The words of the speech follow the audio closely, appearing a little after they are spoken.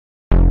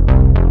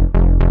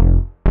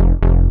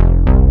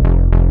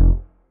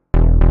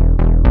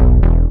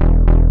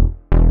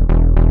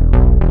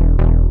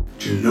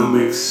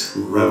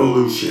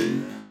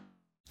Revolution.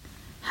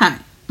 Hi,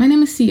 my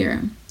name is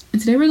Sierra,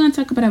 and today we're going to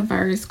talk about a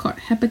virus called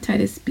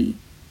hepatitis B.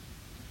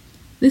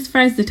 This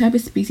virus is the type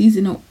of species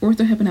in the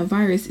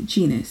orthohepanavirus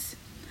genus,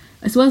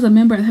 as well as a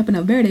member of the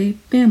Hypnoviridae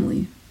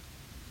family.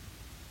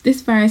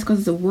 This virus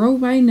causes a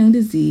worldwide known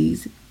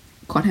disease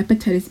called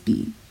hepatitis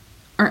B,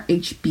 or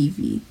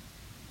HBV.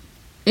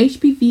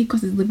 HBV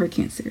causes liver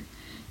cancer,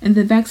 and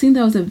the vaccine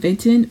that was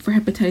invented for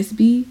hepatitis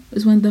B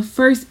was one of the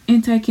first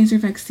anti-cancer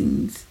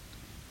vaccines.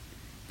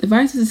 The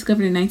virus was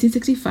discovered in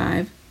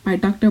 1965 by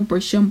Dr.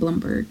 Bertram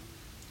Blumberg.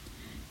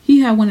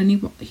 He had won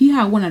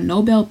a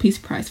Nobel Peace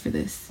Prize for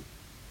this.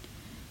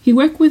 He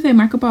worked with a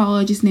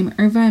microbiologist named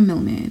Irvine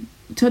Millman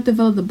to help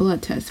develop the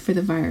blood test for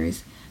the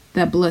virus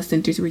that blood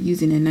centers were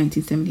using in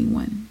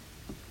 1971.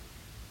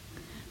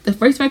 The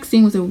first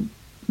vaccine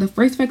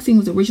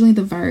was originally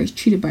the virus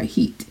treated by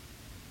heat.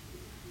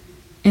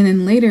 And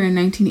then later in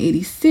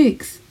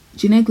 1986,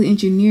 genetically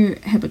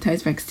engineered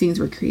hepatitis vaccines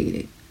were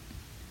created.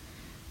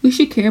 We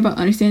should care about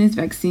understanding this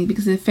vaccine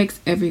because it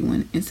affects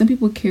everyone, and some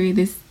people carry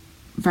this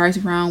virus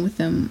around with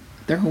them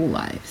their whole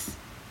lives.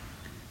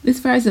 This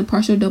virus is a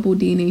partial double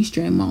DNA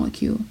strand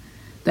molecule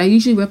that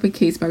usually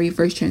replicates by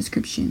reverse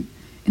transcription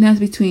and has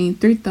between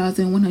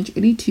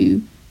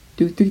 3,182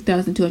 through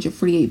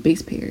 3,248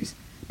 base pairs,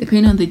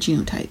 depending on the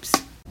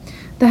genotypes.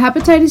 The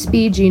hepatitis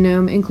B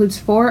genome includes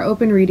 4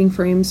 open reading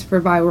frames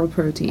for viral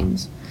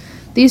proteins.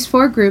 These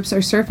 4 groups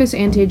are surface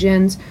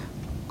antigens,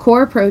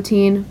 core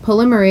protein,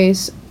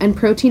 polymerase, and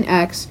protein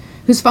X,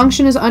 whose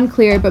function is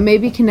unclear but may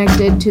be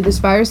connected to this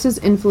virus's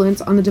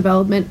influence on the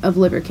development of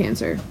liver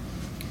cancer.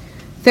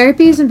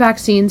 Therapies and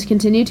vaccines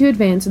continue to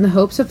advance in the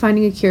hopes of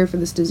finding a cure for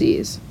this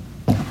disease.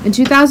 In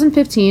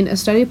 2015, a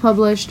study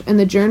published in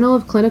the Journal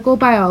of Clinical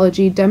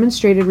Biology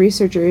demonstrated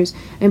researchers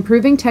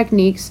improving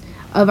techniques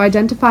of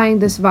identifying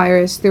this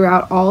virus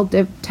throughout all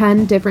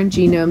 10 different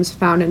genomes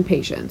found in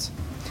patients.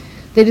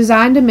 They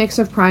designed a mix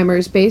of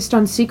primers based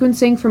on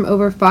sequencing from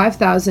over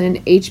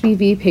 5,000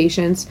 HBV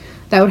patients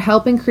that would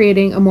help in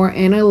creating a more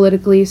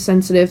analytically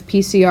sensitive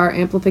PCR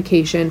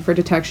amplification for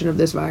detection of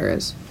this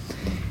virus.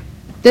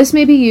 This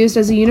may be used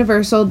as a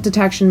universal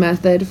detection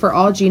method for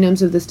all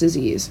genomes of this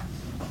disease.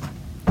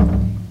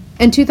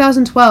 In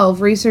 2012,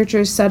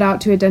 researchers set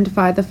out to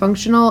identify the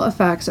functional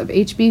effects of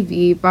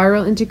HBV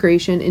viral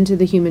integration into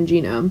the human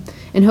genome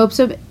in hopes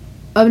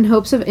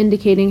of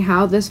indicating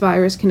how this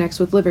virus connects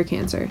with liver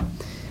cancer.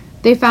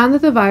 They found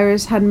that the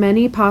virus had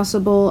many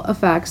possible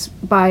effects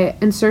by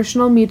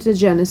insertional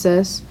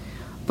mutagenesis,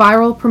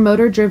 viral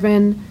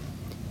promoter-driven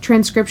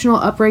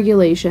transcriptional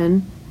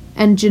upregulation,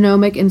 and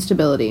genomic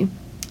instability.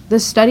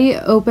 This study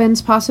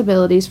opens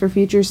possibilities for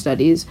future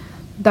studies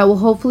that will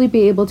hopefully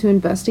be able to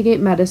investigate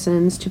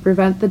medicines to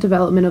prevent the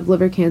development of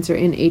liver cancer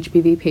in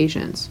HBV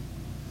patients.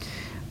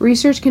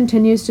 Research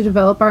continues to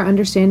develop our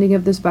understanding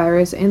of this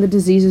virus and the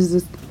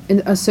diseases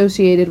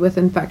associated with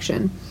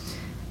infection,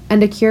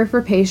 and a cure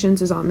for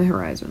patients is on the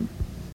horizon.